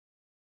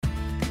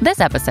This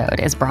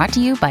episode is brought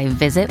to you by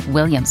Visit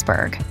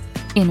Williamsburg.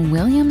 In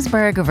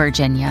Williamsburg,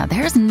 Virginia,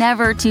 there's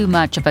never too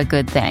much of a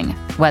good thing.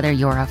 Whether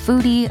you're a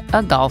foodie,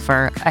 a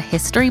golfer, a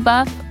history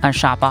buff, a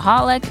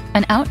shopaholic,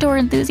 an outdoor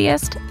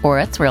enthusiast, or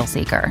a thrill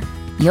seeker,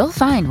 you'll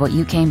find what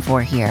you came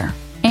for here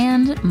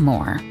and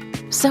more.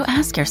 So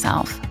ask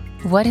yourself,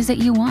 what is it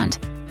you want?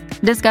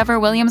 Discover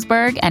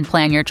Williamsburg and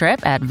plan your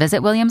trip at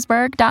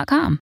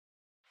visitwilliamsburg.com.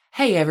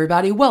 Hey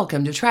everybody,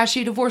 welcome to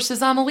Trashy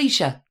Divorces. I'm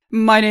Alicia.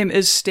 My name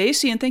is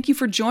Stacy, and thank you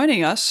for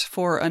joining us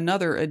for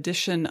another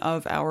edition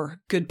of our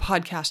good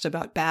podcast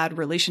about bad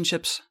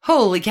relationships.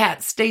 Holy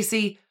cat,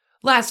 Stacy.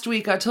 Last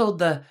week I told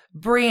the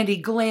Brandi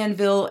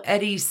Glanville,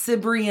 Eddie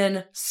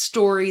Cibrian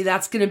story.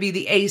 That's going to be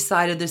the A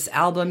side of this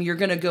album. You're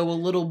going to go a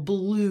little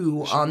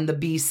blue on the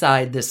B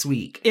side this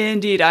week.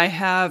 Indeed, I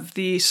have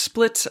the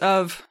split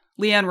of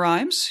LeAnn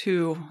Rimes,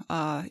 who,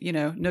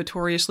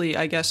 notoriously,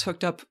 I guess,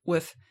 hooked up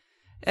with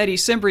Eddie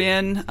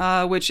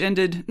Cibrian, which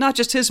ended not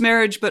just his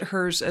marriage, but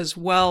hers as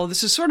well.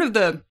 This is sort of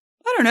the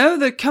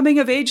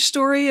coming-of-age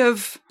story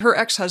of her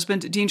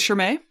ex-husband, Dean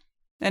Shermay,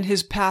 and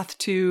his path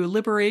to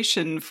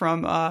liberation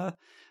from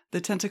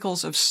the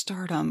tentacles of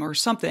stardom or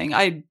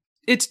something.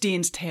 It's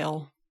Dean's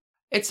tale.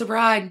 It's a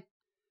ride.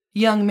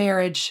 Young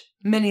marriage,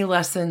 many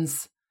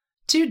lessons.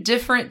 Two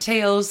different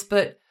tales,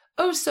 but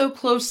oh so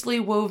closely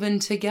woven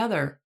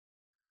together.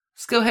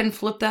 Let's go ahead and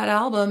flip that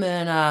album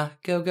and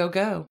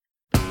go.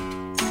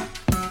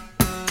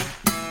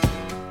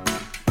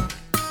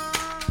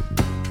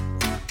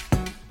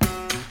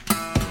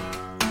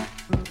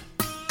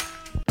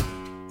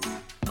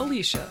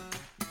 Alicia,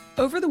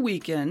 over the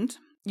weekend,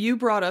 you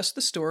brought us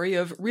the story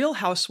of Real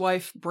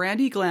Housewife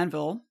Brandi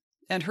Glanville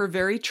and her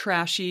very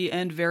trashy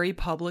and very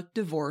public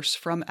divorce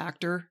from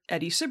actor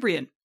Eddie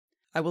Cibrian.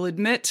 I will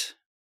admit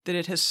that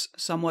it has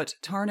somewhat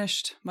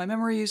tarnished my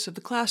memories of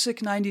the classic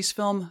 90s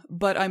film,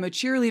 But I'm a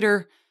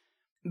Cheerleader,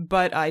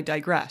 but I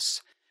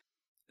digress.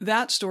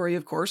 That story,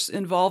 of course,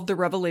 involved the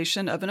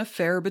revelation of an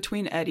affair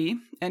between Eddie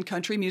and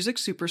country music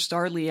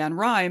superstar LeAnn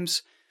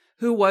Rimes,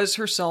 who was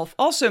herself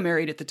also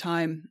married at the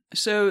time.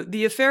 So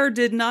the affair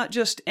did not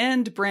just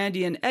end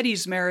Brandi and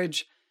Eddie's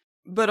marriage,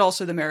 but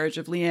also the marriage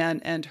of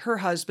LeAnn and her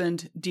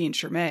husband, Dean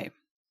Shermay.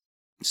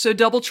 So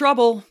double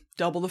trouble,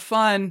 double the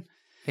fun.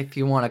 If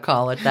you want to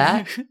call it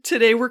that.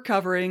 Today we're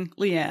covering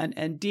LeAnn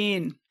and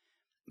Dean.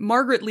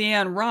 Margaret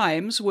LeAnn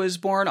Rimes was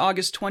born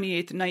August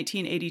 28,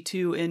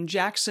 1982 in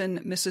Jackson,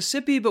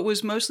 Mississippi, but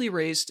was mostly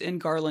raised in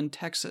Garland,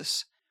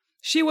 Texas.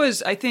 She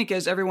was, I think,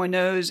 as everyone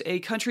knows, a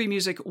country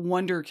music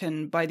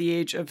wonderkin by the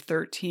age of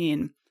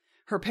 13.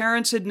 Her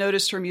parents had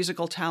noticed her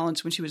musical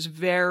talents when she was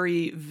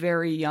very,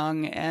 very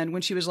young, and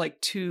when she was like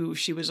 2,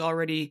 she was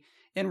already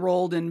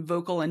enrolled in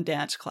vocal and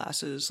dance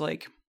classes.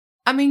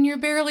 You're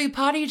barely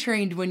potty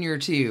trained when you're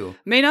 2.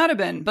 May not have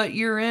been. But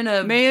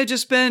May have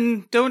just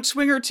been, don't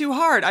swing her too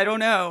hard, I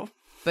don't know.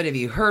 But have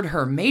you heard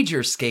her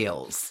major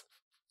scales?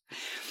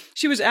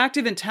 She was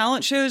active in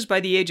talent shows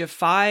by the age of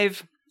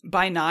 5.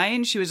 By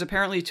 9, she was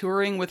apparently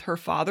touring with her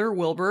father,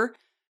 Wilbur,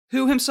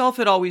 who himself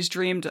had always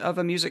dreamed of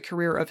a music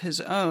career of his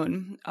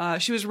own.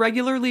 She was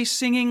regularly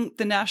singing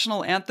the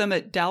national anthem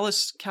at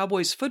Dallas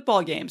Cowboys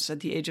football games at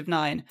the age of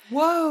 9.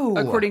 Whoa!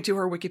 According to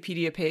her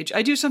Wikipedia page.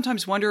 I do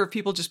sometimes wonder if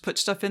people just put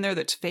stuff in there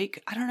that's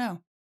fake. I don't know.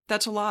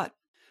 That's a lot.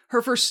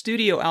 Her first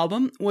studio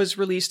album was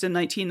released in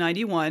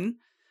 1991,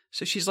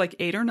 so she's like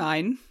 8 or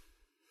 9.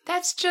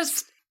 That's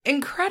just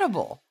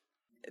incredible.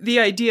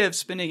 The idea of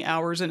spending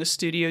hours in a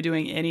studio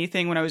doing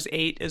anything when I was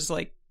 8 is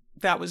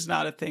that was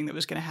not a thing that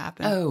was going to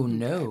happen. Oh,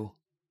 no.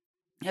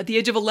 At the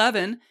age of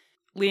 11,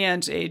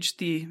 LeAnn's age,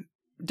 the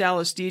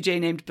Dallas DJ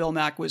named Bill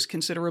Mack was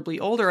considerably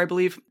older, I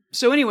believe.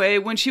 So anyway,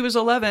 when she was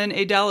 11,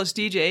 a Dallas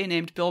DJ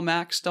named Bill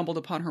Mack stumbled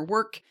upon her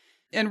work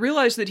and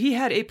realized that he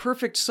had a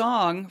perfect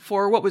song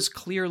for what was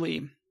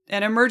clearly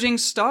an emerging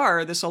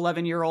star, this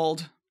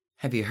 11-year-old.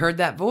 Have you heard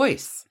that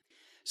voice?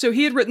 So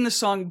he had written the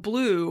song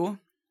Blue,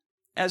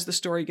 as the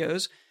story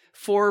goes,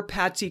 for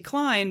Patsy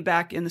Cline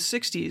back in the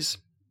 60s.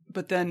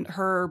 But then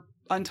her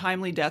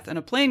untimely death in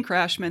a plane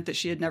crash meant that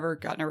she had never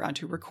gotten around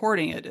to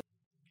recording it.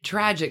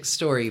 Tragic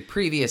story,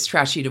 previous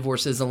Trashy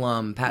Divorces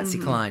alum, Patsy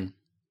Cline.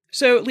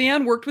 So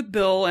LeAnn worked with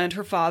Bill and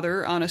her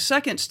father on a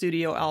second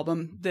studio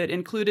album that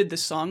included the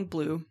song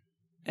Blue.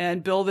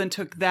 And Bill then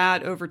took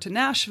that over to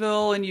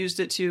Nashville and used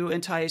it to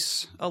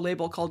entice a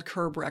label called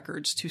Curb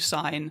Records to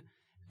sign,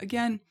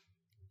 again,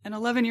 an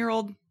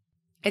 11-year-old.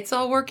 It's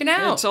all working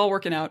out. It's all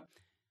working out.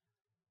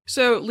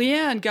 So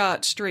LeAnn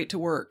got straight to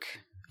work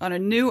on a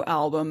new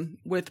album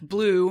with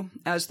Blue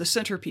as the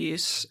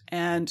centerpiece,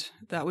 and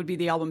that would be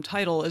the album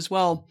title as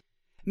well.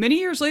 Many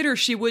years later,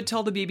 she would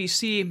tell the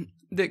BBC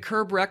that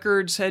Curb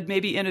Records had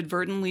maybe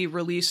inadvertently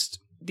released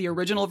the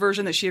original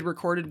version that she had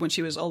recorded when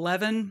she was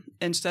 11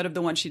 instead of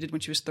the one she did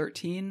when she was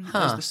 13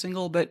 as the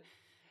single, but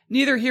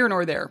neither here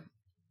nor there.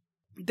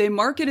 They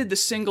marketed the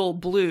single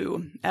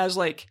Blue as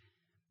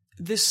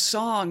this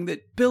song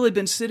that Bill had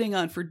been sitting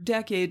on for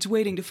decades,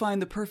 waiting to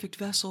find the perfect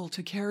vessel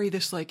to carry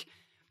this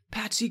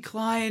Patsy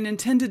Cline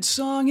intended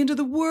song into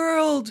the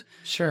world.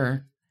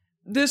 Sure.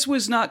 This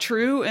was not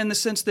true in the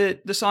sense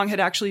that the song had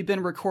actually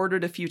been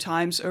recorded a few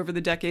times over the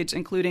decades,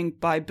 including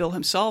by Bill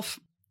himself.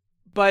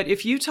 But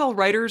if you tell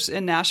writers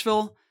in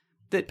Nashville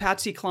that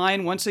Patsy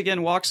Cline once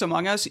again walks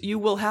among us, you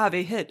will have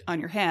a hit on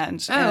your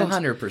hands. Oh,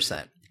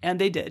 100%. And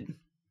they did.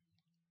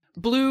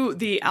 Blue,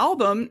 the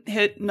album,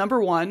 hit number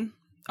 1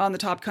 on the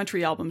top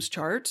country albums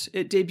chart.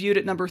 It debuted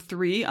at number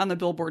 3 on the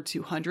Billboard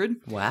 200.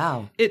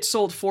 Wow. It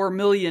sold 4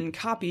 million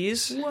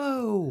copies.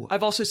 Whoa.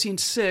 I've also seen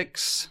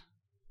 6.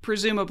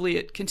 Presumably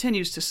it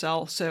continues to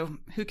sell, so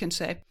who can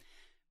say?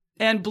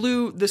 And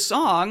Blue, the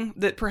song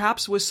that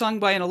perhaps was sung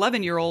by an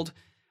 11-year-old,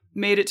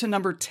 made it to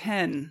number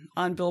 10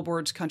 on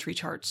Billboard's country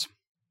charts.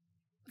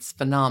 It's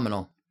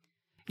phenomenal.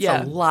 It's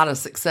Yeah. a lot of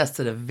success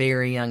at a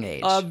very young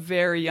age. A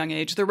very young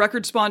age. The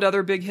record spawned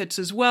other big hits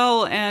as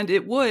well, and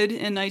it would,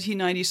 in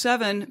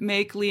 1997,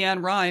 make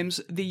LeAnn Rimes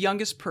the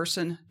youngest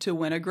person to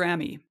win a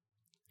Grammy.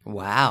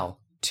 Wow.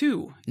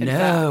 2, in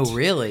No, fact.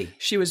 really?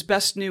 She was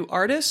Best New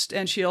Artist,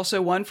 and she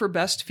also won for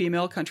Best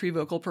Female Country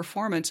Vocal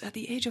Performance at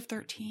the age of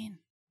 13.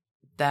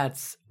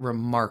 That's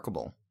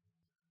remarkable.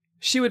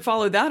 She would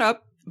follow that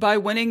up by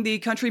winning the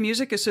Country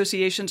Music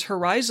Association's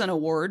Horizon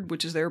Award,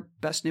 which is their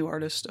Best New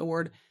Artist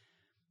award,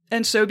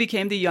 and so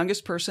became the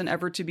youngest person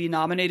ever to be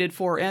nominated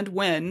for and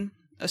win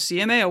a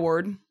CMA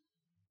award.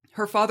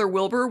 Her father,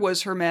 Wilbur,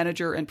 was her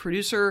manager and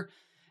producer,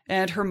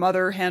 and her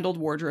mother handled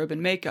wardrobe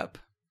and makeup.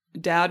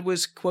 Dad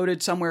was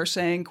quoted somewhere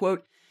saying,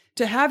 quote,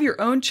 "To have your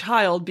own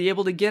child be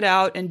able to get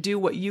out and do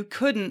what you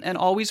couldn't and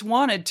always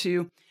wanted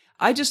to,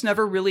 I just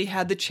never really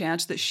had the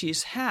chance that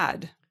she's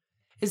had."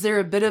 Is there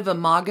a bit of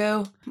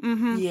imago?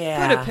 Mm-hmm.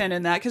 Yeah. Put a pin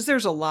in that, because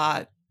there's a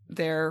lot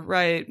there,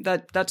 right?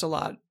 That's a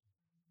lot.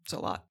 It's a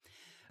lot.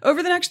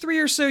 Over the next 3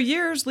 or so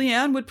years,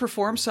 LeAnn would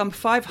perform some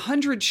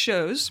 500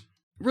 shows,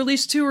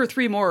 release 2 or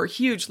 3 more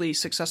hugely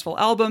successful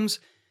albums,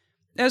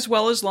 as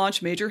well as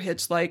launch major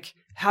hits like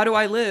How Do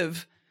I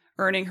Live,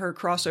 earning her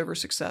crossover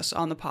success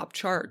on the pop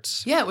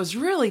charts. Yeah, it was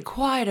really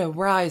quite a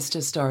rise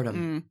to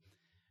stardom.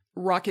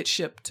 Rocket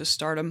ship to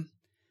stardom.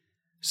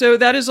 So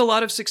that is a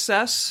lot of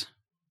success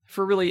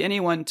for really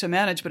anyone to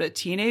manage, but a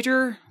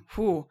teenager,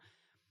 whew.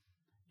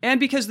 And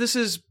because this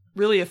is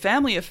really a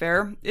family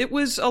affair, it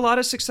was a lot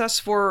of success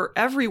for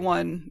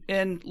everyone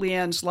in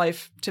LeAnn's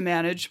life to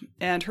manage,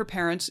 and her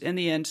parents in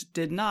the end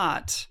did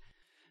not.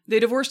 They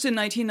divorced in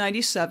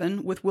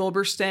 1997, with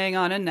Wilbur staying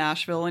on in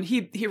Nashville, and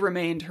he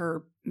remained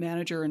her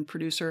manager and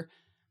producer.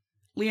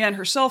 LeAnn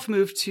herself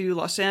moved to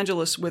Los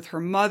Angeles with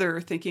her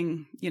mother,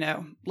 thinking,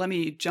 let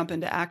me jump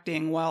into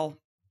acting while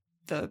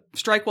the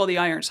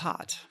iron's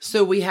hot.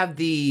 So we have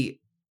the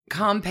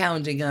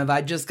compounding of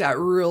I just got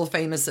real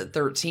famous at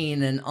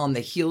 13, and on the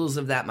heels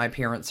of that, my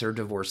parents are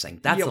divorcing.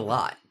 That's Yep. a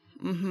lot.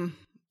 Mm-hmm.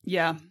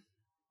 Yeah.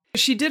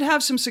 She did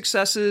have some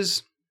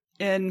successes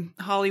in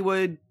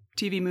Hollywood,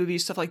 TV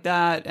movies, stuff like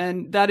that.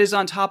 And that is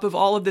on top of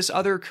all of this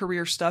other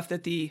career stuff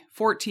that the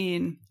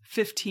 14,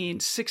 15,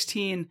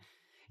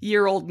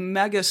 16-year-old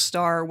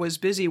megastar was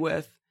busy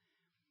with.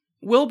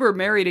 Wilbur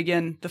married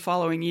again the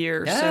following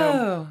year. Oh,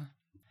 So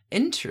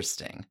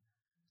interesting.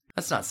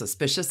 That's not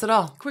suspicious at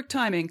all. quick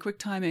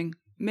timing.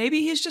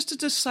 Maybe he's just a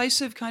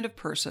decisive kind of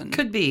person.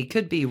 Could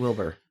be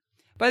Wilbur.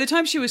 By the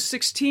time she was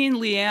 16,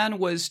 LeAnn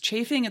was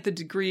chafing at the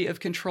degree of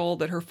control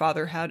that her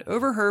father had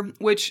over her,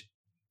 which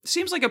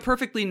seems like a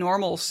perfectly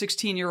normal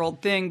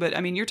 16-year-old thing, but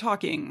I mean, you're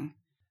talking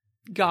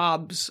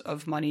gobs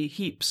of money,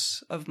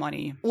 heaps of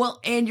money. Well,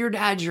 and your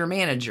dad's your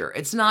manager.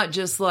 It's not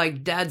just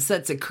like dad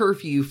sets a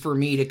curfew for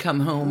me to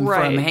come home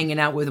Right. from hanging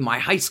out with my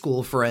high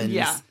school friends.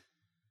 Yeah.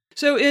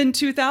 So in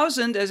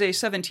 2000, as a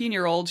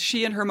 17-year-old,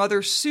 she and her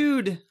mother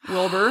sued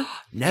Wilbur,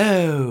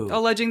 No.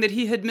 alleging that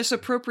he had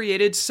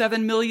misappropriated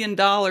 $7 million.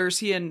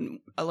 He and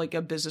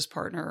a business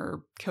partner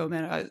or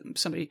co-manager,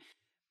 somebody.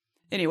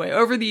 Anyway,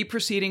 over the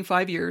preceding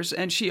 5 years,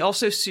 and she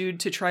also sued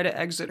to try to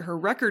exit her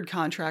record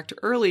contract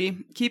early.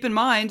 Keep in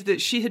mind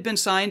that she had been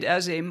signed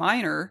as a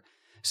minor,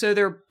 so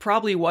there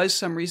probably was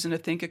some reason to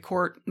think a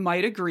court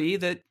might agree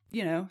that,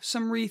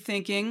 some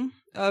rethinking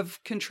of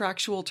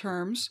contractual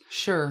terms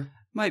Sure.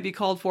 might be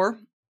called for.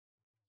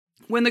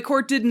 When the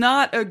court did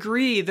not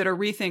agree that a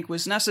rethink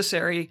was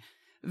necessary,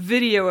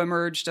 video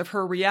emerged of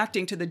her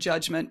reacting to the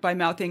judgment by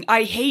mouthing,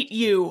 "I hate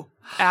you,"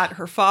 at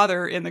her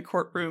father in the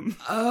courtroom.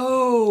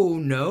 Oh,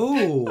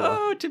 no.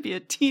 Oh, to be a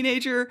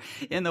teenager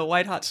in the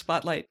white-hot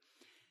spotlight.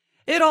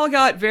 It all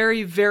got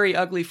very, very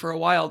ugly for a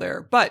while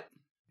there, but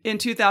in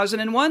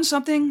 2001,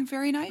 something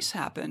very nice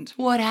happened.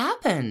 What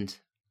happened?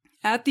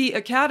 At the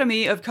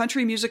Academy of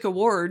Country Music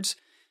Awards,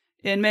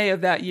 in May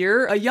of that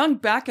year, a young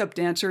backup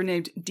dancer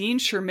named Dean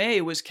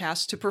Shermay was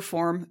cast to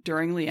perform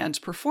during LeAnn's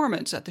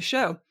performance at the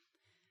show.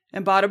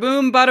 And bada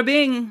boom, bada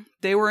bing,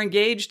 they were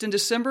engaged in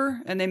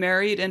December and they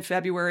married in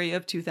February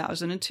of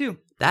 2002.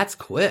 That's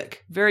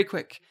quick. Very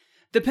quick.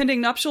 The pending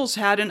nuptials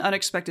had an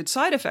unexpected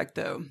side effect,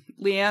 though.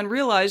 LeAnn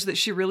realized that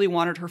she really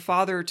wanted her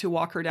father to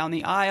walk her down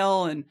the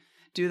aisle and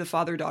do the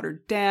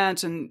father-daughter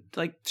dance, and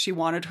she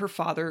wanted her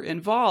father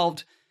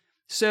involved.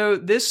 So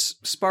this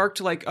sparked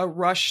a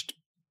rushed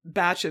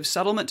batch of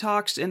settlement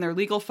talks. In their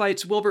legal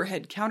fights, Wilbur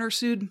had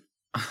countersued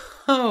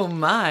Oh,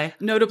 my.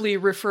 Notably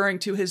referring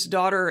to his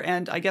daughter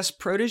and, I guess,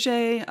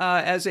 protege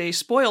as a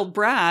spoiled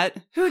brat.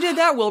 Who did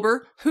that,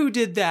 Wilbur? Who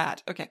did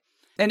that? Okay.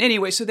 And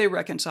anyway, so they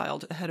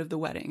reconciled ahead of the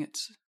wedding.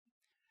 It's a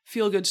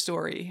feel-good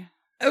story.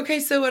 Okay,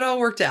 so it all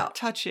worked out.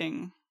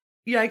 Touching.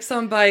 Yikes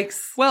on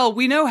bikes. Well,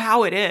 we know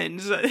how it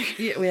ends.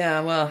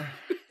 Yeah, well,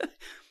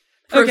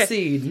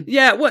 proceed. Okay.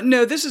 Yeah, well,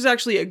 no, this is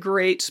actually a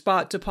great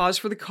spot to pause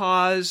for the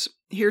cause.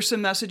 Here's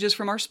some messages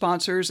from our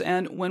sponsors,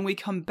 and when we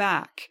come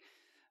back,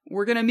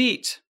 we're going to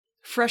meet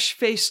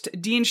fresh-faced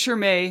Dean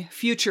Shermay,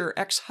 future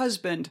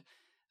ex-husband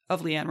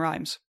of LeAnn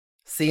Rimes.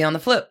 See you on the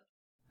flip.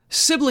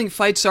 Sibling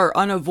fights are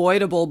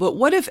unavoidable, but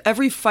what if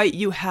every fight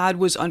you had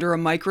was under a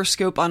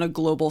microscope on a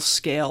global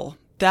scale?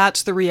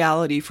 That's the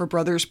reality for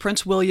brothers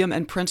Prince William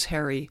and Prince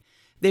Harry.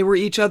 They were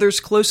each other's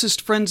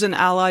closest friends and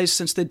allies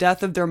since the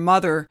death of their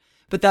mother,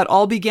 but that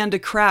all began to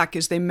crack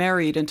as they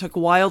married and took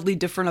wildly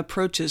different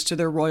approaches to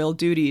their royal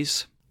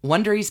duties.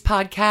 Wondery's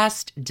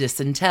podcast, Dis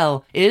and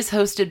Tell, is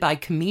hosted by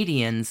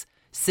comedians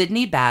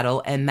Sydney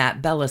Battle and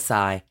Matt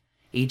Belisai.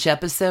 Each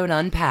episode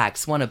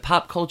unpacks one of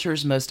pop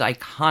culture's most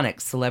iconic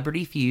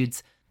celebrity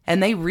feuds,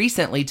 and they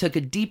recently took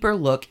a deeper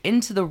look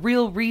into the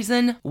real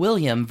reason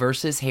William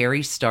versus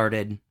Harry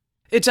started.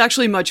 It's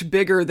actually much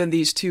bigger than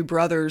these two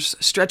brothers,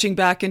 stretching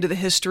back into the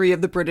history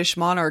of the British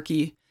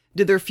monarchy.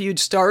 Did their feud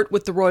start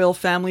with the royal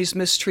family's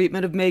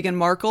mistreatment of Meghan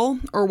Markle,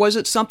 or was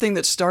it something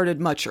that started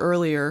much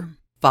earlier?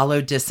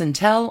 Follow Dis and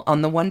Tell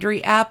on the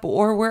Wondery app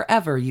or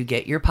wherever you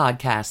get your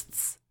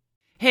podcasts.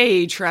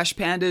 Hey, Trash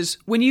Pandas,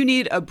 when you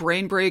need a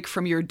brain break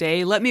from your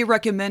day, let me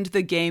recommend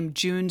the game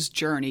June's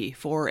Journey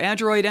for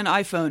Android and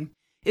iPhone.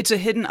 It's a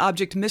hidden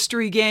object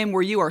mystery game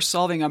where you are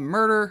solving a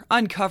murder,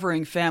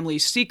 uncovering family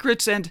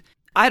secrets, and,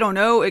 I don't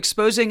know,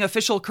 exposing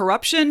official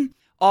corruption,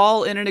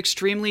 all in an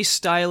extremely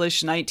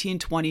stylish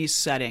 1920s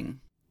setting.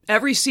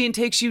 Every scene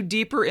takes you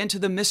deeper into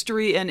the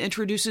mystery and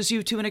introduces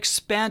you to an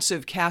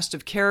expansive cast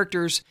of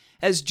characters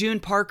as June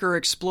Parker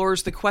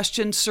explores the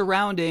questions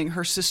surrounding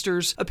her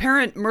sister's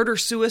apparent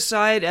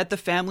murder-suicide at the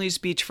family's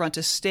beachfront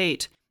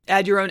estate.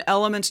 Add your own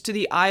elements to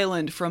the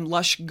island, from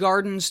lush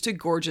gardens to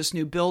gorgeous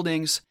new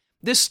buildings.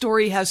 This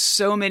story has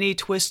so many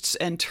twists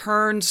and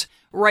turns.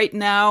 Right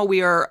now,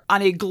 we are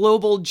on a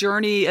global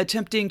journey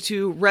attempting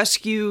to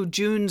rescue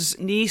June's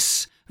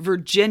niece,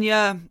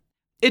 Virginia.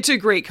 It's a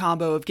great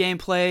combo of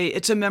gameplay.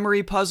 It's a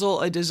memory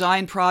puzzle, a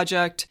design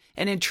project,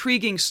 an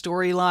intriguing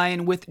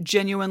storyline with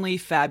genuinely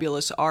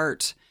fabulous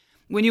art.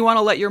 When you want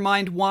to let your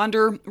mind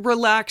wander,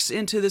 relax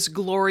into this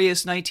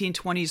glorious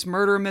 1920s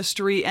murder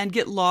mystery and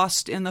get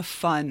lost in the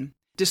fun.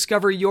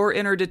 Discover your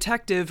inner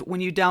detective when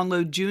you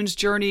download June's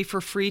Journey for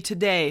free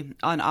today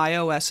on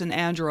iOS and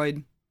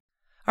Android.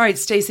 All right,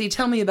 Stacey,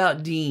 tell me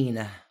about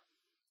Dean.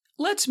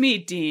 Let's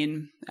meet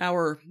Dean,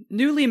 our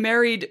newly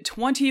married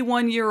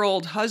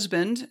 21-year-old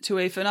husband to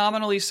a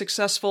phenomenally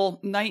successful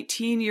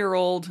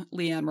 19-year-old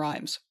LeAnn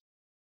Rimes.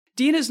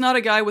 Dean is not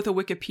a guy with a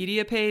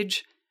Wikipedia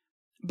page,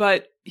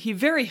 but he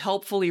very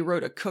helpfully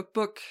wrote a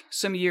cookbook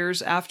some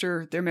years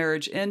after their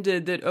marriage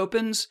ended that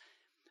opens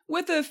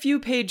with a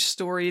few-page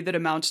story that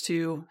amounts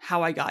to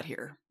how I got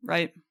here,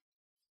 right?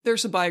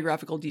 There's some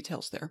biographical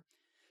details there.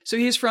 So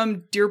he's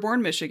from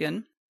Dearborn,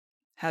 Michigan,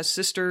 has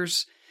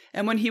sisters,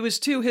 and when he was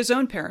 2, his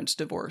own parents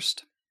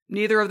divorced.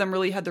 Neither of them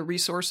really had the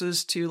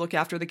resources to look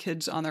after the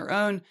kids on their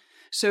own,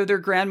 so their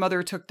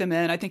grandmother took them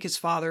in. I think his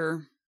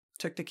father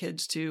took the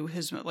kids to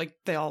his,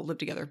 they all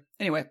lived together.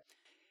 Anyway,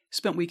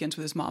 spent weekends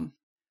with his mom.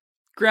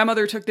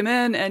 Grandmother took them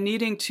in, and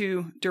needing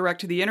to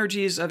direct the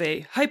energies of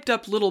a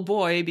hyped-up little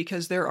boy,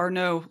 because there are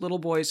no little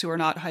boys who are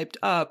not hyped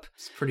up.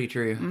 It's pretty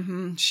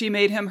true. She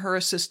made him her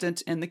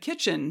assistant in the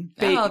kitchen.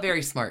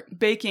 Very smart.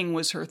 Baking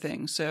was her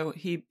thing, so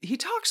he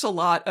talks a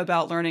lot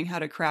about learning how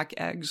to crack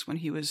eggs when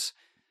he was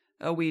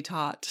a wee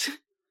tot.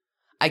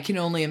 I can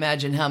only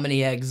imagine how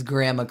many eggs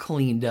Grandma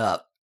cleaned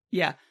up.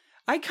 Yeah.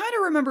 I kind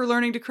of remember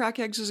learning to crack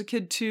eggs as a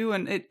kid, too,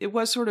 and it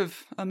was sort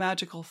of a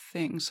magical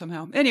thing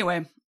somehow.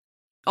 Anyway,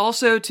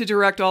 also to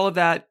direct all of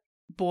that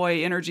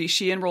boy energy,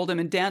 she enrolled him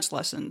in dance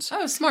lessons.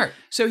 Oh, smart.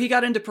 So he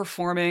got into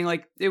performing.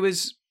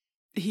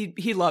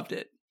 He loved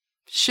it.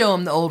 Show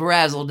him the old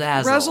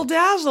razzle-dazzle.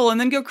 Razzle-dazzle, and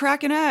then go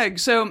crack an egg.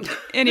 So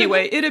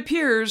anyway, it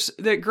appears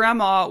that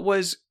Grandma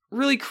was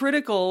really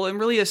critical and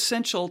really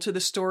essential to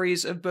the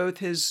stories of both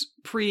his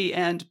pre-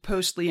 and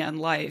post-LeAnn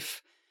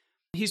life.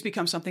 He's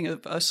become something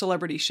of a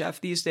celebrity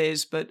chef these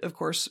days, but of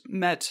course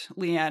met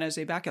LeAnn as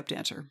a backup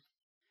dancer.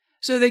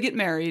 So they get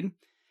married,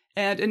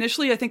 and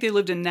initially I think they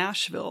lived in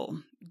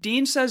Nashville.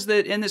 Dean says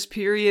that in this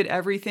period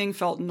everything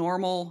felt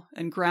normal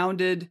and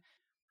grounded,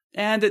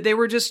 and that they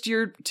were just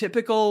your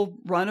typical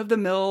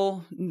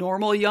run-of-the-mill,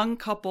 normal young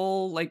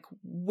couple,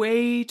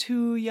 way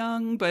too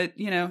young, but,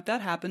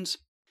 that happens.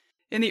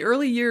 In the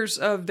early years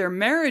of their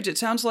marriage, it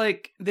sounds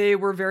like they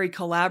were very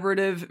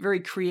collaborative, very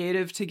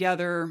creative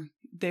together.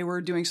 They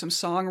were doing some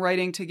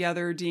songwriting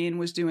together. Dean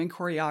was doing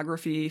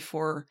choreography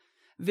for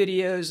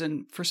videos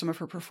and for some of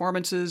her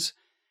performances.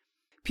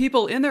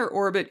 People in their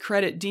orbit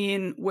credit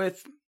Dean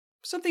with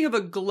something of a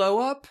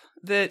glow-up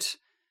that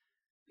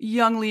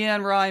young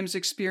LeAnn Rimes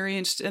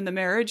experienced in the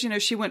marriage.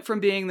 She went from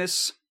being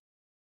this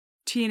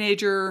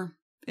teenager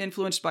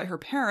influenced by her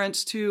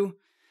parents to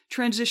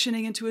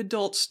transitioning into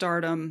adult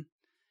stardom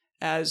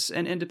as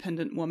an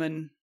independent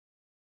woman.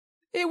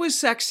 It was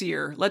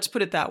sexier, let's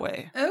put it that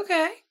way.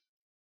 Okay.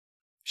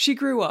 She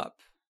grew up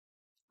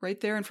right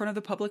there in front of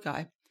the public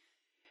eye.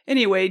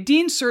 Anyway,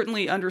 Dean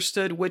certainly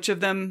understood which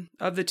of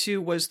the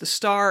two was the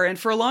star, and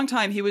for a long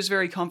time he was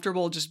very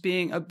comfortable just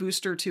being a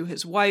booster to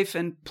his wife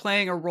and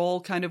playing a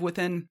role kind of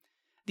within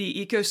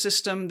the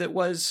ecosystem that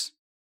was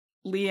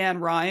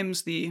LeAnn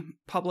Rimes, the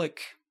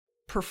public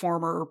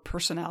performer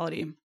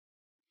personality.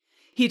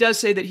 He does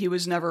say that he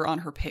was never on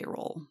her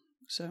payroll.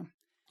 So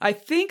I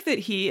think that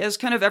he, as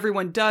kind of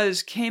everyone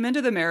does, came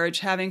into the marriage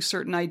having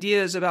certain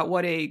ideas about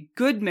what a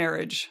good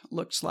marriage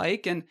looks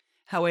like and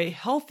how a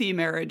healthy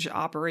marriage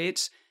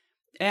operates.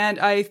 And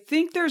I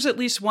think there's at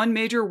least one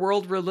major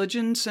world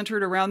religion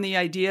centered around the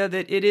idea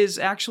that it is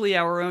actually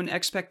our own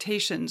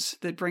expectations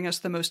that bring us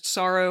the most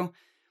sorrow.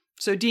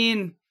 So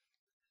Dean,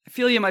 I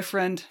feel you, my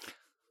friend,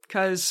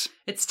 because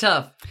it's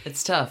tough.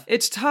 It's tough.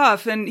 It's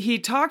tough. And he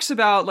talks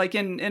about, like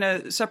in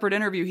a separate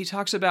interview, he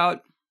talks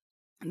about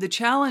the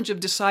challenge of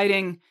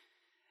deciding,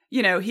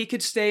 he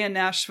could stay in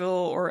Nashville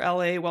or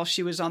LA while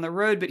she was on the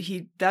road, but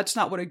that's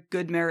not what a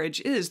good marriage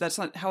is. That's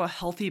not how a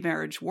healthy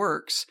marriage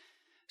works.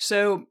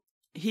 So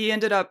he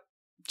ended up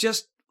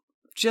just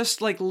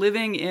like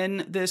living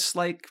in this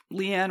like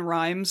LeAnn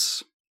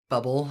Rimes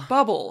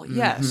bubble,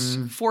 yes,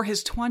 for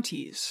his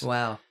 20s.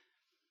 Wow.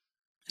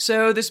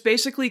 So this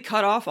basically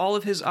cut off all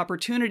of his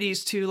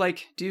opportunities to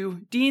like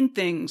do Dean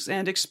things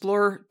and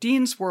explore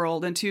Dean's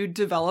world and to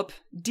develop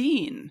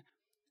Dean,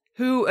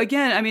 who,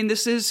 again,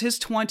 this is his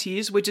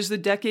 20s, which is the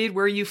decade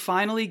where you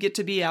finally get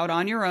to be out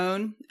on your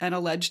own, an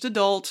alleged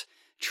adult,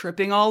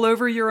 tripping all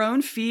over your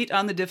own feet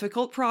on the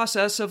difficult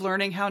process of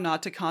learning how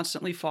not to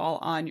constantly fall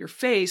on your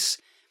face.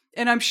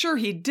 And I'm sure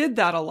he did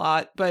that a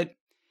lot, but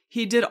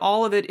he did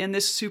all of it in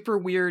this super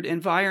weird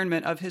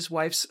environment of his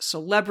wife's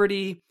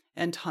celebrity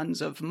and tons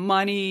of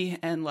money.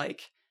 And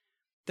like,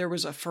 there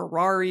was a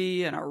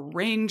Ferrari and a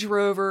Range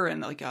Rover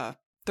and like a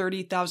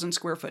 30,000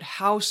 square foot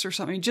house or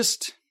something.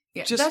 Just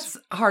that's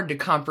hard to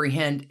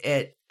comprehend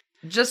at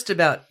just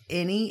about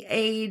any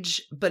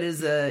age, but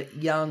as a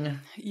young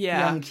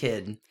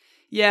kid.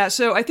 Yeah,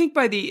 so I think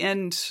by the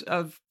end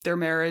of their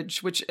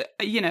marriage, which,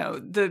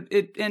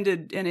 it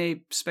ended in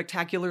a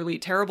spectacularly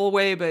terrible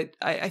way, but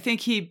I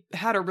think he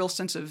had a real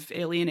sense of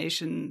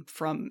alienation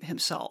from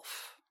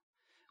himself,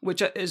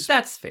 which is...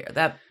 That's fair.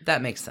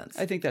 That makes sense.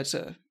 I think that's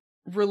a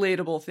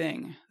relatable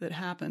thing that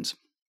happens.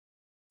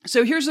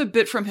 So here's a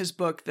bit from his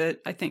book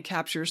that I think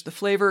captures the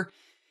flavor.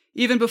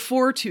 Even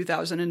before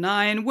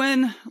 2009,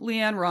 when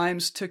LeAnn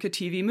Rimes took a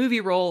TV movie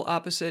role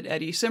opposite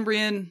Eddie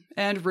Cibrian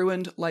and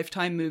ruined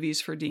Lifetime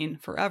movies for Dean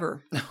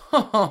forever.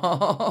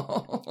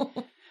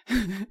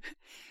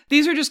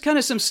 These are just kind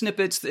of some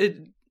snippets.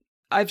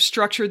 I've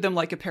structured them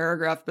like a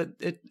paragraph, but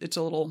it's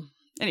a little...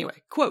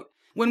 Anyway, quote,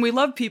 "When we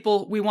love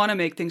people, we want to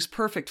make things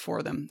perfect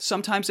for them,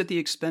 sometimes at the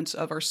expense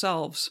of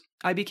ourselves.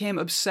 I became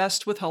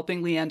obsessed with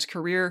helping LeAnn's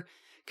career,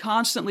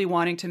 constantly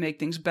wanting to make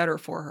things better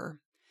for her.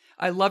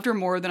 I loved her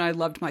more than I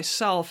loved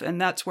myself,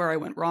 and that's where I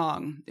went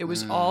wrong. It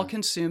was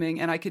all-consuming,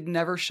 and I could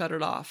never shut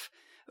it off.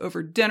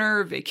 Over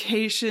dinner,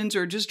 vacations,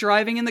 or just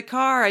driving in the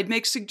car, I'd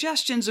make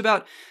suggestions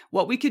about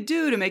what we could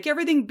do to make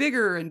everything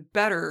bigger and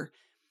better.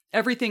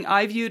 Everything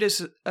I viewed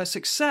as a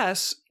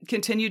success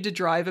continued to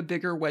drive a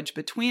bigger wedge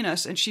between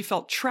us, and she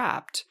felt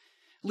trapped.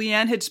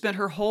 LeAnn had spent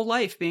her whole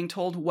life being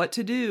told what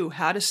to do,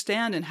 how to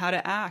stand, and how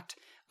to act.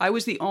 I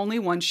was the only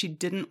one she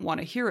didn't want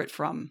to hear it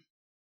from.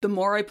 The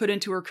more I put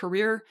into her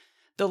career,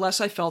 the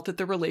less I felt that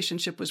the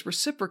relationship was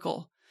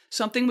reciprocal.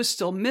 Something was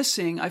still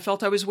missing. I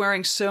felt I was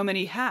wearing so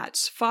many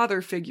hats,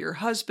 father figure,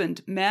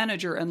 husband,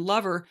 manager, and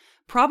lover,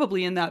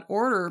 probably in that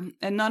order,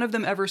 and none of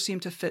them ever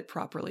seemed to fit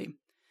properly.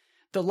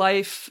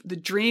 The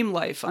dream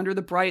life under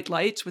the bright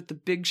lights with the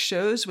big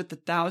shows with the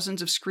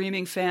thousands of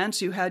screaming fans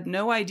who had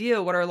no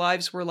idea what our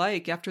lives were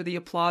like after the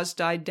applause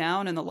died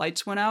down and the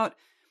lights went out,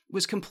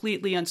 was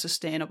completely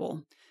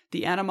unsustainable.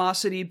 The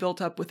animosity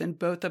built up within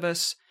both of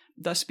us.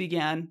 Thus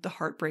began the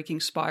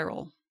heartbreaking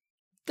spiral."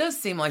 Does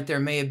seem like there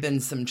may have been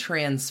some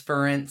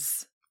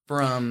transference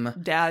from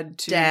dad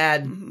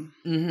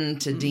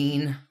to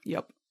Dean.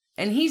 Yep.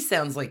 And he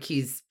sounds like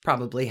he's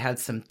probably had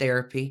some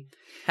therapy,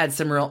 had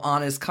some real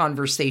honest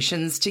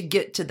conversations to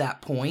get to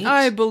that point.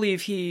 I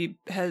believe he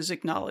has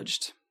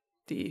acknowledged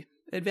the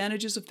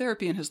advantages of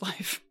therapy in his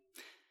life.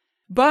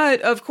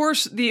 But, of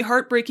course, the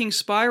heartbreaking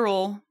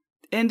spiral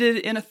ended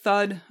in a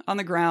thud on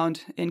the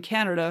ground in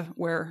Canada,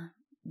 where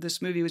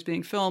this movie was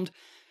being filmed.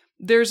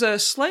 There's a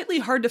slightly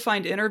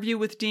hard-to-find interview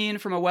with Dean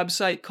from a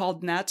website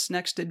called Nat's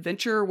Next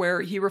Adventure,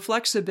 where he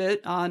reflects a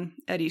bit on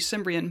Eddie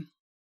Cibrian.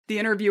 The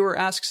interviewer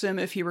asks him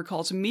if he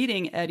recalls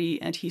meeting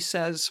Eddie, and he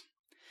says,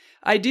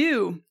 "I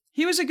do.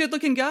 He was a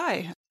good-looking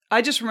guy.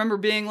 I just remember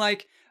being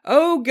like,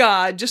 oh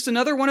God, just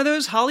another one of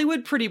those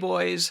Hollywood pretty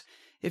boys.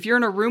 If you're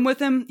in a room with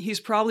him, he's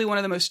probably one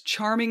of the most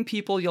charming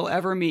people you'll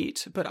ever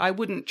meet, but I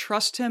wouldn't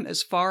trust him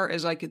as far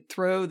as I could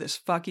throw this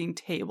fucking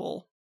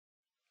table.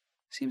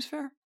 Seems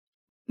fair.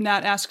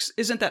 Nat asks,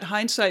 isn't that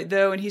hindsight,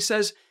 though? And he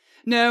says,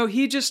 no,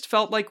 he just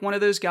felt like one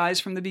of those guys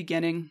from the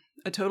beginning.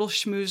 A total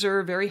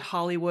schmoozer, very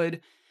Hollywood.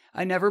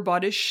 I never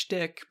bought his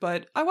shtick,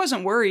 but I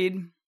wasn't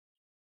worried.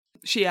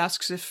 She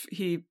asks if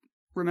he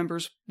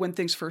remembers when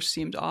things first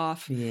seemed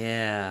off.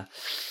 Yeah.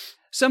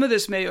 Some of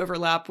this may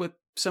overlap with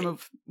some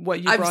of what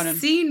you brought in. I've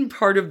seen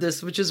part of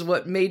this, which is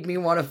what made me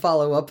want to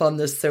follow up on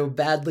this so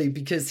badly,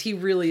 because he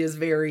really is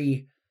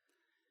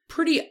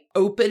pretty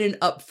open and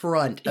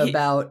upfront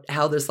about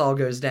how this all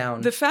goes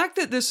down. The fact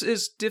that this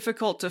is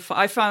difficult to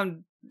I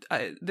found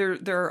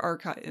there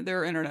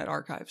are internet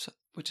archives,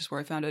 which is where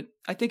I found it.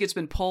 I think it's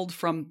been pulled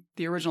from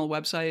the original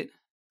website.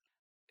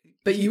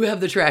 But you have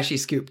the trashy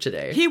scoop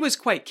today. He was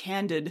quite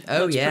candid.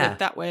 Let's put it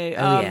that way.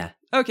 Yeah.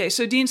 Okay,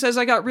 so Dean says,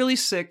 I got really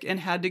sick and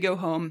had to go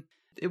home.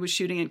 It was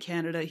shooting in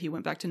Canada. He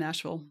went back to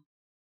Nashville.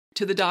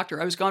 To the doctor.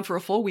 I was gone for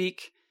a full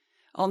week.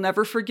 I'll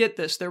never forget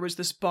this. There was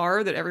this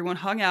bar that everyone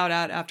hung out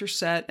at after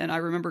set, and I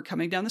remember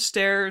coming down the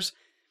stairs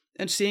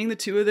and seeing the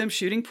two of them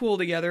shooting pool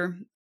together.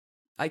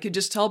 I could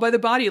just tell by the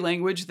body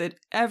language that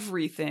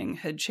everything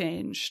had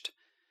changed.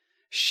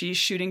 She's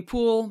shooting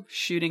pool,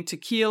 shooting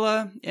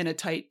tequila, in a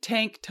tight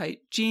tank,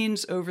 tight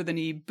jeans,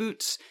 over-the-knee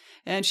boots,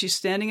 and she's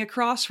standing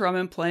across from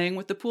him playing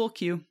with the pool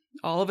cue.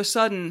 All of a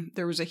sudden,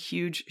 there was a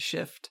huge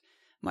shift.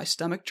 My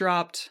stomach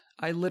dropped.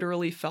 I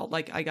literally felt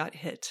like I got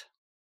hit.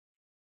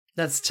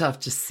 That's tough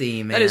to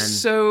see, man. That is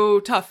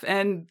so tough.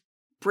 And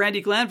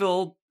Brandi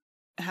Glanville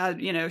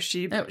had,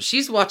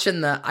 she's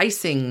watching the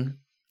icing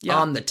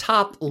on the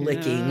top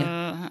licking.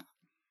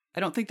 I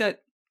don't think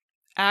that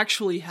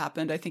actually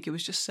happened. I think it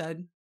was just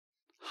said,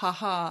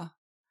 haha,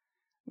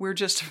 we're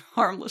just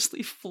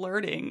harmlessly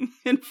flirting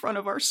in front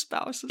of our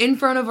spouses. In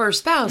front of our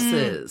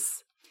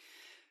spouses.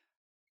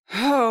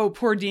 Oh,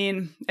 poor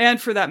Dean.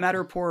 And for that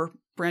matter, poor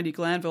Brandi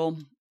Glanville.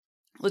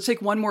 Let's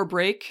take one more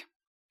break,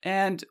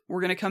 and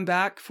we're going to come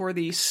back for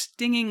the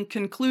stinging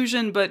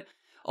conclusion, but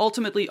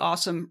ultimately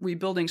awesome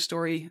rebuilding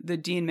story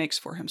that Dean makes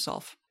for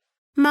himself.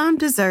 Mom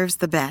deserves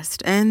the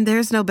best, and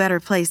there's no better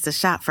place to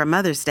shop for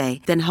Mother's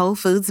Day than Whole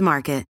Foods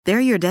Market. They're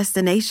your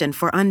destination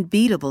for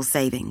unbeatable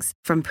savings,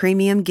 from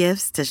premium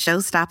gifts to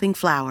show-stopping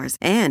flowers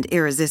and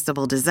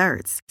irresistible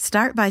desserts.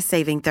 Start by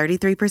saving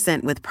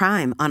 33% with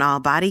Prime on all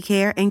body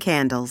care and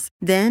candles.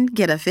 Then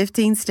get a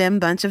 15-stem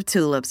bunch of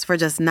tulips for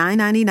just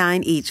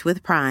 $9.99 each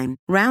with Prime.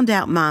 Round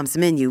out Mom's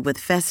menu with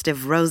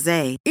festive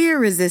rosé,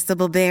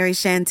 irresistible berry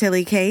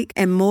chantilly cake,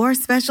 and more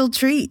special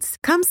treats.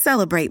 Come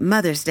celebrate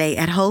Mother's Day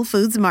at Whole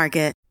Foods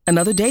Market.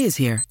 Another day is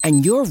here,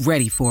 and you're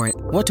ready for it.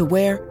 What to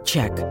wear?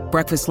 Check.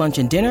 Breakfast, lunch,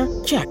 and dinner?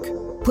 Check.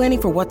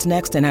 Planning for what's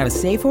next and how to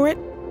save for it?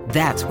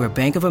 That's where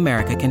Bank of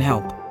America can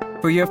help.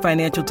 For your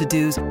financial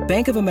to-dos,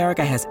 Bank of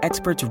America has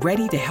experts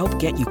ready to help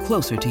get you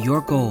closer to your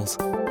goals.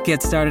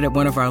 Get started at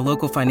one of our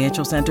local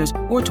financial centers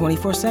or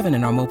 24/7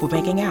 in our mobile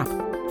banking app.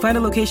 Find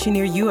a location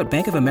near you at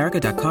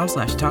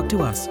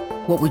bankofamerica.com/talktous.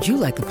 What would you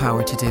like the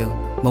power to do?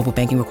 Mobile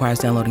banking requires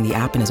downloading the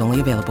app and is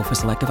only available for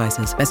select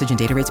devices. Message and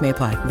data rates may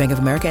apply. Bank of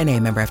America N.A.,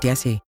 member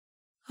FDIC.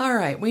 All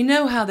right, we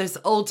know how this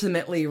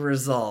ultimately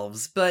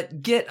resolves,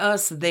 but get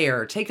us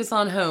there. Take us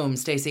on home,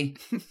 Stacey.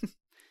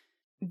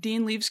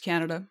 Dean leaves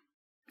Canada.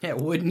 Yeah,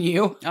 wouldn't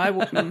you? I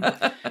wouldn't.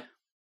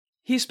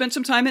 He spent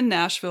some time in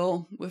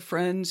Nashville with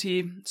friends.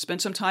 He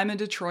spent some time in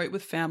Detroit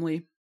with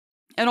family.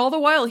 And all the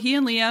while, he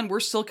and Leanne were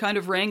still kind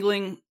of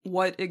wrangling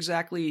what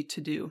exactly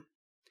to do.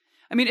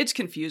 I mean, it's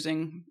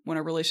confusing when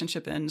a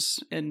relationship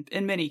ends in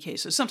many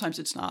cases. Sometimes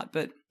it's not,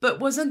 but... But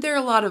wasn't there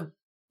a lot of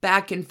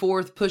back and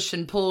forth, push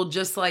and pull,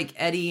 just like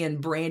Eddie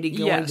and Brandi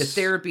going to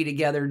therapy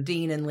together,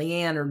 Dean and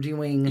Leanne are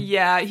doing?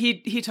 Yeah,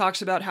 he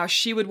talks about how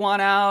she would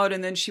want out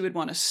and then she would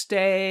want to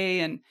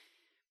stay, and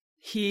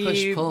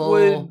he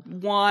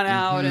would want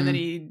out and then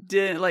he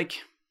didn't.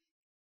 Like,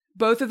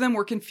 both of them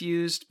were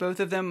confused. Both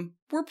of them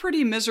were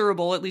pretty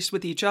miserable, at least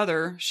with each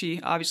other. She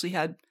obviously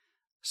had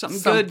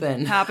something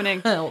good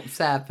happening. Else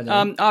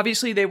happening.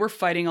 Obviously, they were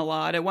fighting a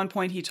lot. At one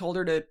point, he told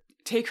her to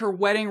take her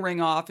wedding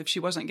ring off if she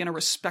wasn't going to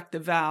respect the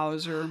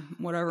vows or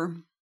whatever.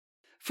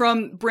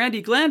 From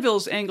Brandi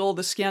Glanville's angle,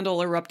 the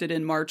scandal erupted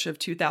in March of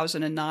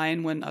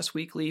 2009 when Us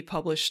Weekly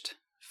published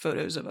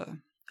photos of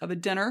a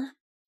dinner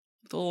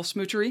with a little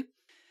smoochery.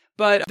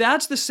 But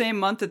that's the same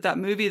month that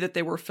movie that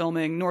they were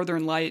filming,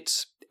 Northern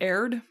Lights,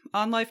 aired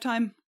on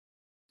Lifetime.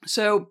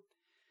 So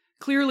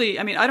clearly,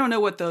 I mean, I don't know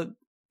what the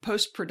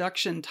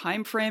post-production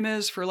time frame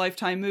is for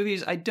Lifetime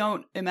movies. I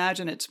don't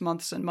imagine it's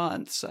months and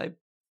months. I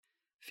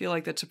feel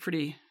like that's a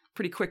pretty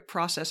quick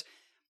process.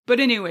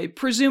 But anyway,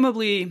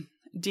 presumably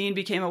Dean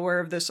became aware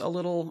of this a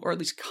little, or at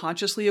least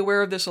consciously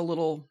aware of this a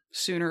little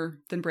sooner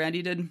than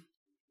Brandi did.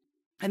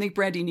 I think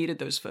Brandi needed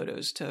those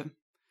photos to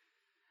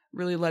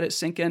really let it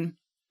sink in.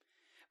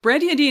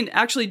 Brandi and Dean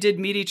actually did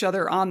meet each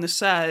other on the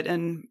set,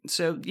 and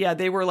so yeah,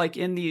 they were like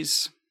in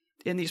these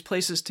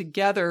places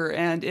together.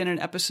 And in an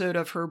episode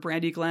of her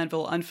Brandi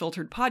Glanville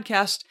Unfiltered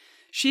podcast,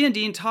 she and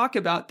Dean talk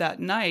about that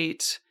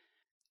night.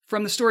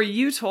 From the story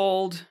you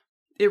told,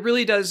 it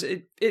really does,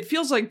 it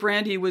feels like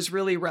Brandy was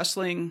really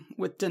wrestling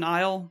with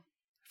denial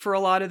for a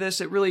lot of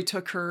this. It really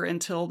took her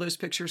until those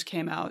pictures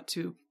came out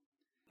to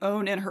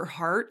own in her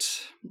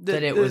heart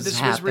that it was this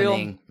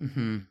happening. was real.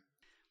 Mm-hmm.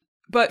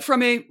 But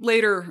from a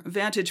later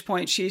vantage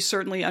point, she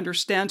certainly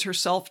understands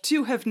herself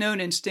to have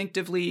known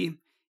instinctively,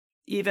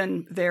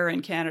 even there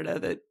in Canada,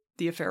 that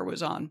the affair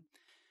was on.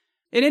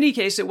 In any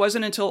case, it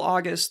wasn't until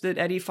August that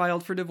Eddie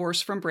filed for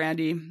divorce from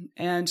Brandy,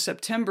 and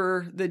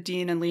September that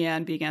Dean and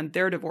Leanne began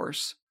their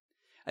divorce.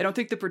 I don't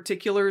think the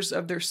particulars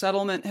of their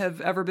settlement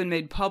have ever been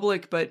made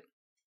public, but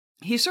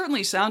he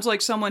certainly sounds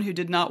like someone who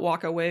did not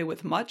walk away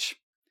with much.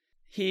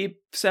 He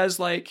says,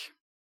 like,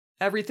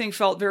 everything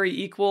felt very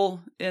equal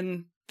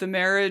in the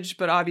marriage,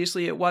 but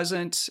obviously it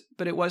wasn't.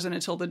 But it wasn't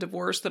until the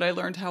divorce that I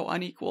learned how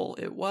unequal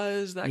it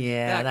was. That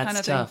that's kind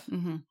of tough. thing.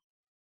 Mm-hmm.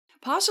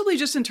 Possibly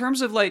just in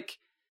terms of, like,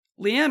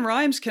 Leanne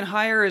Rimes can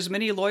hire as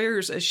many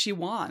lawyers as she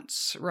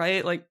wants,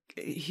 right? Like,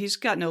 he's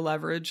got no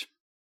leverage.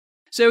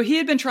 So he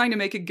had been trying to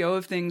make a go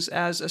of things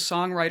as a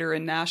songwriter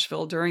in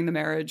Nashville during the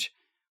marriage.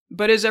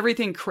 But as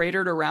everything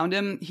cratered around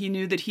him, he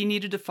knew that he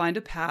needed to find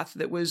a path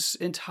that was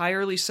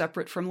entirely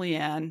separate from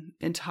Leanne,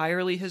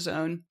 entirely his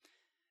own.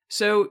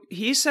 So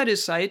he set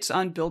his sights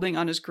on building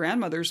on his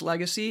grandmother's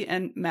legacy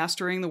and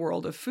mastering the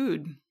world of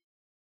food.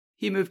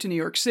 He moved to New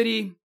York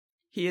City.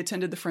 He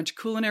attended the French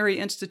Culinary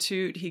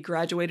Institute. He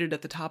graduated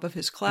at the top of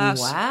his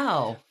class.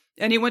 Wow.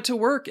 And he went to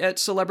work at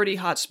celebrity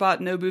hotspot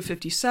Nobu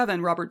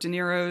 57, Robert De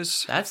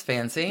Niro's. That's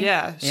fancy.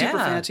 Yeah, super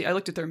fancy. I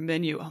looked at their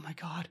menu. Oh my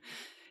God.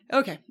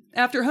 Okay.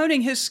 After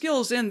honing his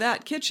skills in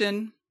that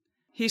kitchen,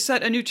 he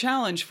set a new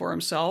challenge for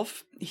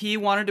himself. He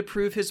wanted to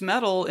prove his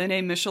mettle in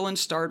a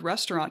Michelin-starred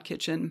restaurant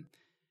kitchen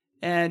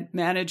and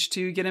managed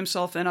to get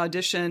himself an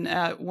audition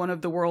at one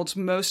of the world's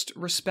most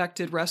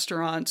respected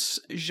restaurants,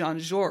 Jean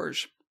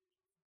Georges,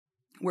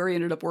 where he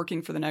ended up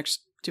working for the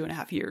next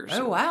 2.5 years.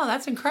 Oh, wow.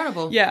 That's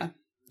incredible. Yeah.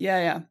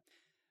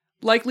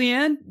 Like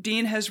Leanne,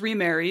 Dean has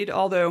remarried,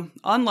 although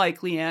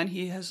unlike Leanne,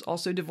 he has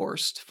also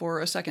divorced for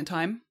a second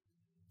time.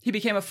 He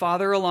became a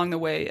father along the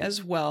way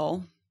as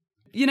well.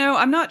 You know,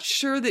 I'm not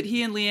sure that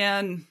he and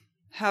Leanne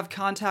have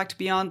contact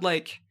beyond,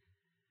 like,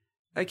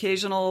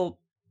 occasional...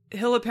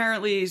 He'll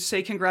apparently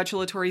say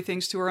congratulatory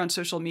things to her on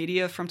social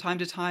media from time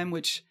to time,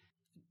 which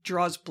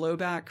draws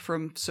blowback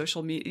from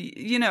social media.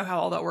 You know how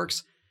all that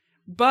works.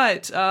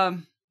 But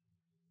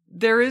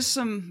there is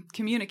some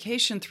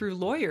communication through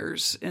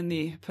lawyers in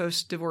the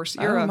post-divorce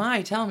era. Oh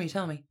my, tell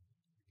me.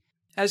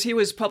 As he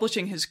was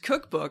publishing his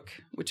cookbook,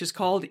 which is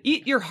called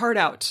Eat Your Heart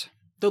Out,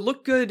 the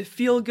Look Good,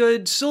 Feel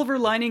Good, Silver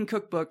Lining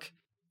Cookbook,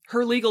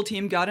 her legal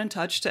team got in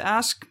touch to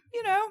ask,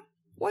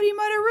 what he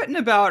might have written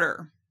about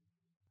her.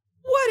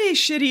 What a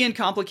shitty and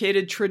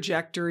complicated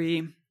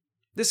trajectory.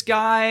 This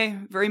guy,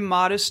 very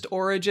modest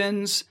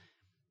origins.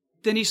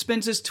 Then he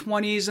spends his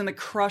 20s in the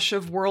crush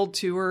of world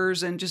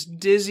tours and just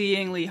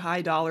dizzyingly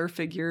high dollar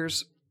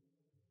figures.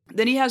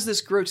 Then he has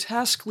this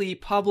grotesquely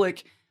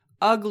public,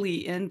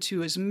 ugly end to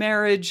his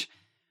marriage.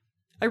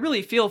 I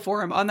really feel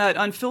for him on that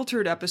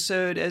Unfiltered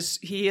episode as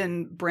he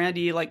and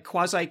Brandy like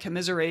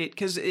quasi-commiserate,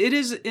 because it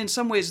is in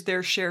some ways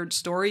their shared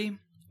story,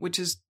 which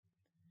is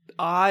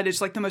odd.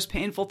 It's like the most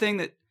painful thing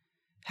that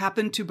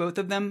happened to both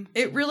of them.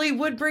 It really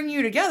would bring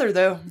you together,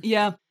 though.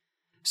 Yeah.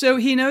 So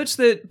he notes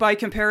that by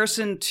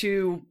comparison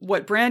to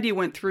what Brandy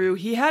went through,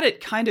 he had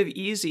it kind of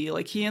easy.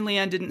 Like, he and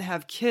Leanne didn't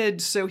have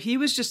kids, so he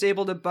was just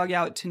able to bug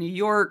out to New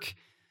York,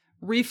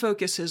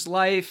 refocus his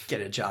life. Get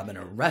a job in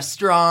a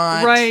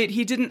restaurant. Right.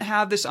 He didn't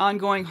have this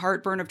ongoing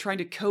heartburn of trying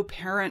to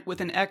co-parent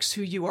with an ex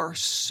who you are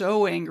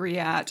so angry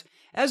at,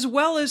 as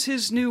well as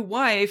his new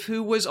wife,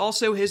 who was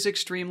also his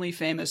extremely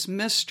famous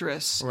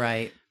mistress.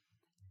 Right.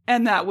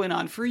 And that went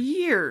on for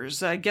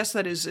years. I guess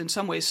that is in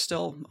some ways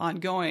still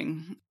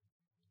ongoing.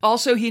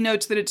 Also, he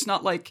notes that it's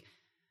not like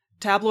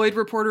tabloid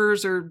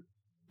reporters or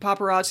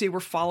paparazzi were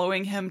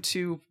following him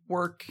to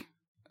work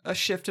a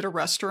shift at a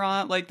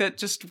restaurant. Like, that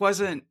just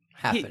wasn't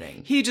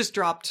happening. He just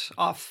dropped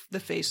off the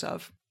face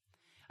of.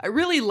 I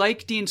really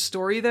like Dean's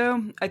story,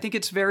 though. I think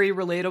it's very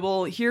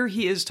relatable. Here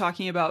he is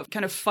talking about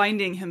kind of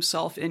finding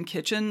himself in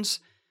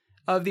kitchens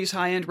of these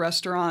high-end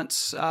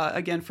restaurants,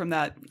 again, from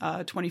that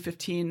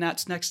 2015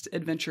 Nat's Next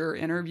Adventure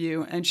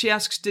interview. And she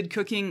asks, did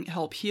cooking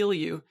help heal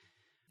you?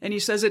 And he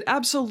says, it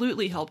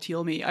absolutely helped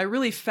heal me. I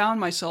really found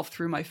myself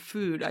through my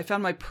food. I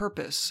found my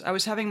purpose. I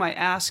was having my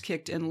ass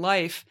kicked in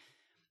life.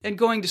 And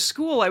going to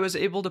school, I was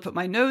able to put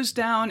my nose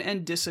down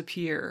and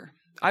disappear.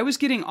 I was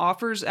getting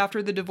offers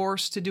after the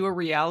divorce to do a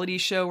reality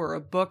show or a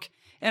book,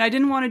 and I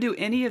didn't want to do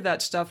any of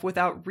that stuff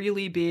without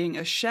really being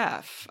a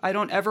chef. I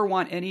don't ever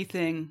want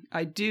anything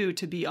I do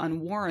to be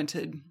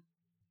unwarranted.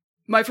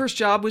 My first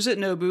job was at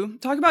Nobu.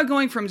 Talk about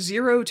going from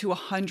 0 to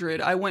 100.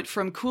 I went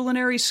from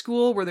culinary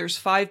school, where there's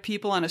 5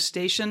 people on a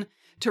station,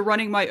 to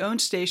running my own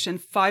station,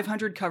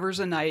 500 covers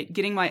a night,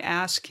 getting my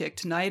ass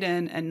kicked night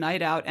in and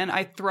night out, and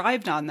I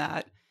thrived on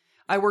that.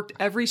 I worked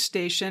every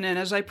station, and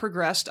as I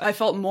progressed, I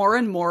felt more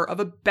and more of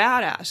a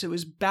badass. It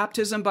was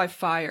baptism by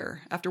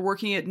fire. After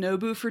working at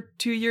Nobu for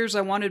 2 years,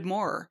 I wanted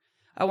more.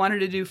 I wanted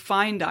to do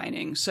fine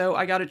dining, so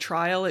I got a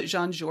trial at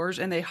Jean-Georges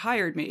and they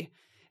hired me.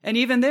 And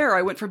even there,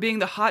 I went from being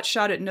the hot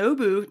shot at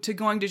Nobu to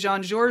going to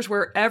Jean-Georges,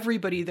 where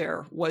everybody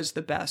there was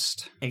the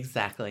best.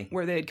 Exactly.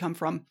 Where they had come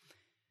from.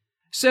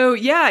 So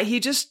yeah,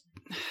 he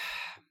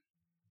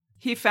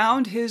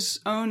found his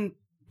own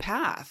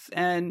path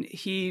and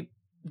he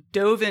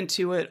dove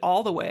into it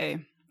all the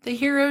way. The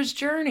hero's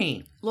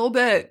journey. A little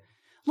bit.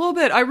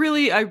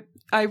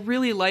 I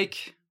really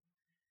like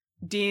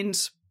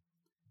Dean's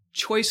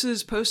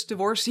choices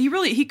post-divorce.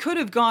 He could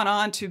have gone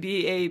on to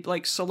be a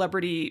like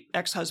celebrity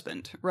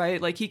ex-husband,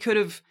 right? Like he could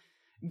have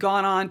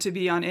gone on to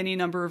be on any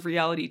number of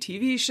reality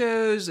TV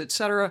shows,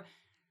 etc.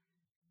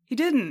 He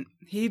didn't.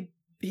 He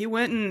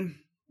went and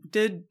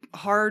did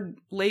hard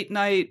late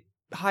night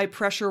high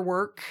pressure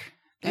work.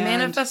 And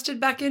manifested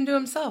back into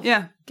himself.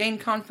 Yeah.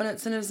 Gained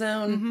confidence in his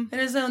own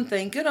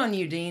thing. Good on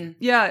you, Dean.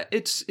 Yeah,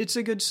 it's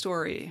a good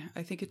story.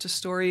 I think it's a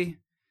story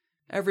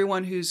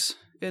everyone who's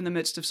in the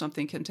midst of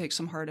something can take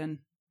some heart in.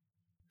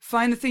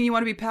 Find the thing you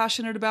want to be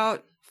passionate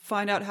about,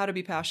 find out how to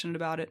be passionate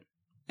about it,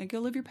 and go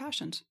live your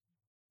passions.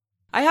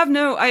 I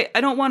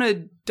don't want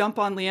to dump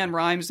on Leanne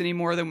Rimes any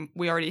more than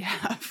we already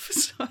have.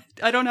 So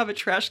I don't have a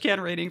trash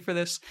can rating for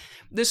this.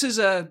 This is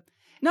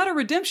not a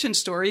redemption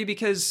story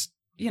because,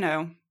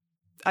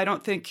 I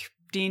don't think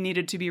Dean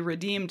needed to be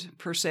redeemed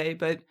per se,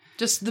 but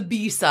just the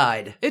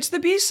B-side. It's the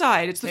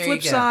B-side. It's the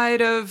flip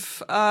side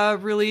of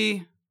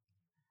really.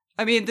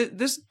 I mean,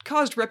 this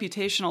caused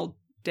reputational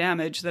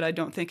damage that I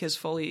don't think has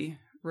fully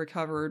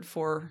recovered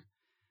for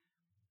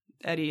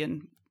Eddie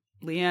and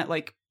Leanne.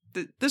 Like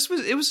this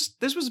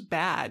was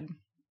bad.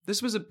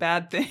 This was a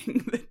bad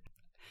thing that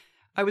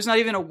I was not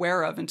even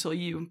aware of until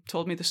you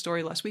told me the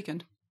story last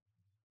weekend.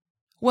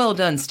 Well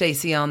done,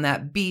 Stacey, on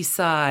that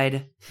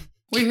B-side.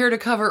 We're here to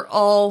cover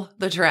all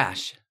the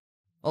trash.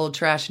 Old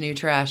trash, new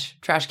trash,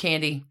 trash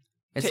candy.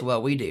 It's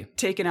what we do.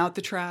 Taking out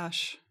the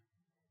trash.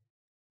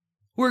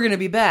 We're going to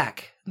be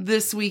back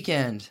this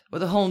weekend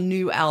with a whole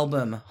new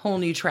album, whole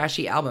new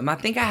trashy album. I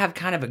think I have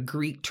kind of a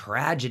Greek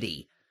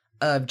tragedy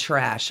of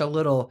trash, a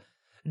little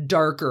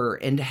darker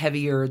and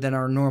heavier than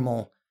our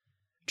normal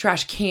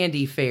trash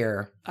candy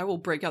fare. I will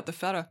break out the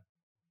feta.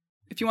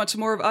 If you want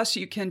some more of us,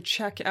 you can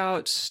check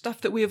out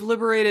stuff that we have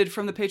liberated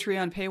from the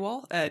Patreon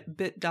paywall at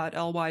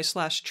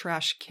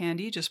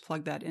bit.ly/trashcandy. Just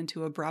plug that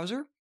into a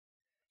browser.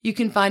 You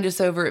can find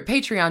us over at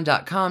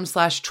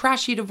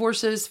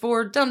patreon.com/trashydivorces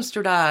for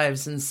dumpster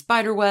dives and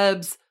spider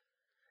webs,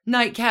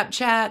 nightcap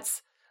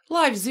chats,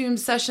 live Zoom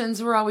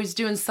sessions. We're always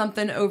doing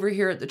something over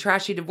here at the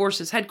Trashy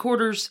Divorces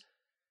headquarters.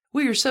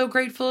 We are so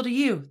grateful to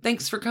you.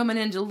 Thanks for coming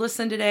in to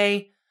listen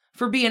today,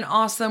 for being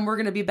awesome. We're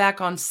going to be back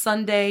on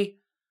Sunday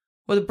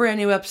with a brand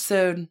new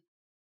episode.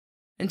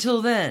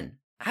 Until then,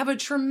 have a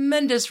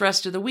tremendous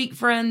rest of the week,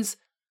 friends.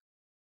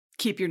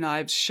 Keep your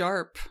knives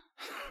sharp.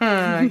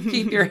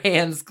 Keep your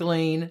hands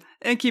clean.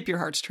 And keep your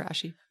hearts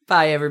trashy.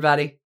 Bye,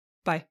 everybody.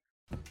 Bye.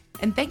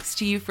 And thanks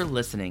to you for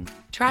listening.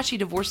 Trashy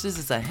Divorces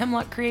is a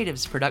Hemlock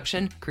Creatives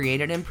production,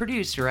 created and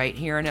produced right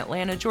here in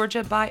Atlanta,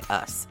 Georgia by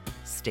us,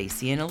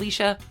 Stacey and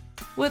Alicia,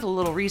 with a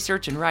little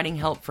research and writing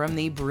help from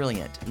the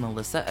brilliant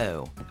Melissa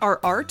O. Our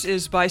art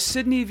is by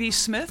Sydney V.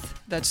 Smith.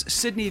 That's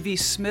Sydney V.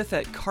 Smith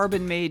at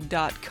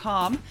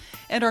carbonmade.com.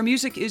 And our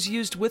music is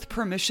used with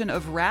permission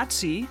of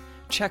Ratsy.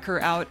 Check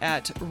her out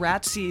at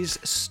Ratsy's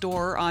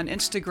store on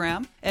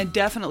Instagram, and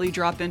definitely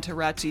drop into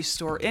Ratsy's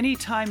store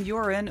anytime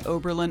you're in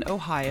Oberlin,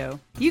 Ohio.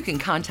 You can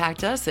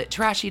contact us at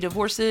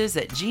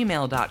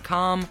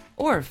trashydivorces@gmail.com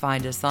or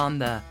find us on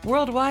the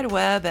World Wide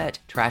Web at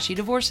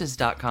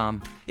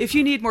trashydivorces.com. If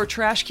you need more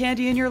trash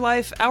candy in your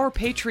life, our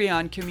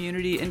Patreon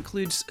community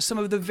includes some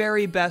of the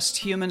very best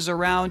humans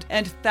around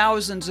and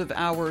thousands of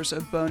hours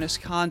of bonus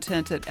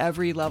content at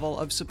every level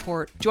of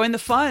support. Join the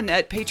fun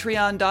at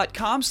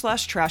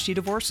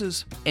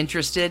patreon.com/trashydivorces.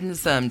 Interested in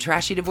some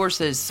Trashy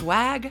Divorces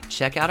swag?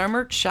 Check out our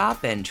merch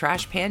shop and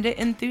Trash Panda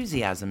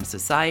Enthusiasm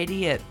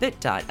Society at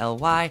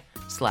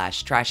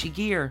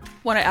bit.ly/trashygear.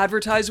 Want to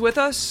advertise with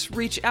us?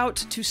 Reach out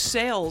to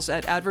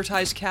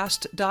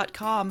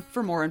sales@advertisecast.com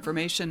for more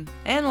information.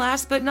 And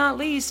last but not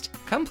least,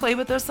 come play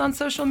with us on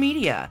social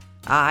media.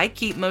 I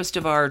keep most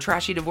of our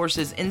Trashy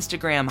Divorces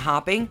Instagram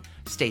hopping.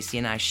 Stacey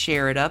and I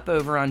share it up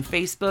over on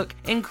Facebook,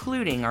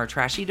 including our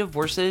Trashy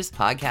Divorces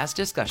podcast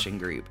discussion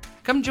group.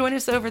 Come join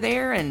us over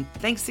there, and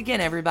thanks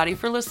again, everybody,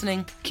 for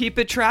listening. Keep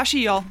it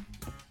trashy, y'all.